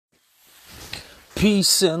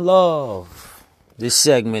Peace and love. This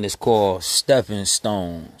segment is called Stepping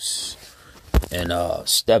Stones. And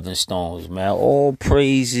stepping stones, man. All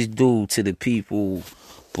praise is due to the people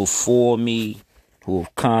before me who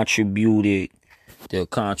have contributed their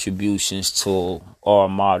contributions to our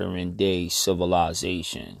modern day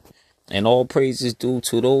civilization. And all praise is due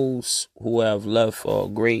to those who have left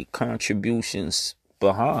great contributions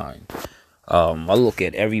behind. I look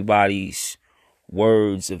at everybody's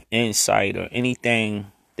words of insight or anything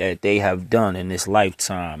that they have done in this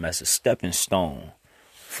lifetime as a stepping stone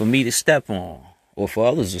for me to step on, or for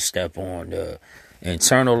others to step on, to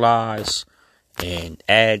internalize and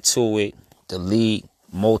add to it, delete,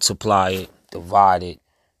 multiply it, divide it.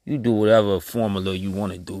 You do whatever formula you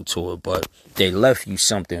want to do to it, but they left you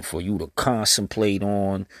something for you to contemplate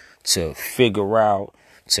on, to figure out,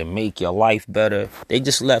 to make your life better. They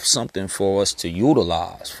just left something for us to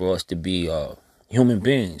utilize, for us to be human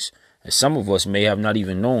beings. And some of us may have not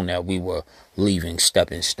even known that we were leaving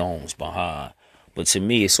stepping stones behind. But to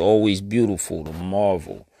me, it's always beautiful to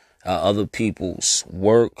marvel at other people's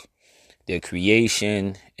work, their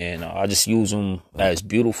creation, and I just use them as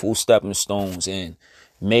beautiful stepping stones, and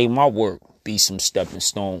may my work be some stepping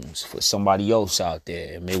stones for somebody else out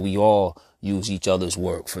there. And may we all use each other's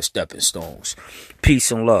work for stepping stones.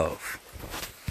 Peace and love.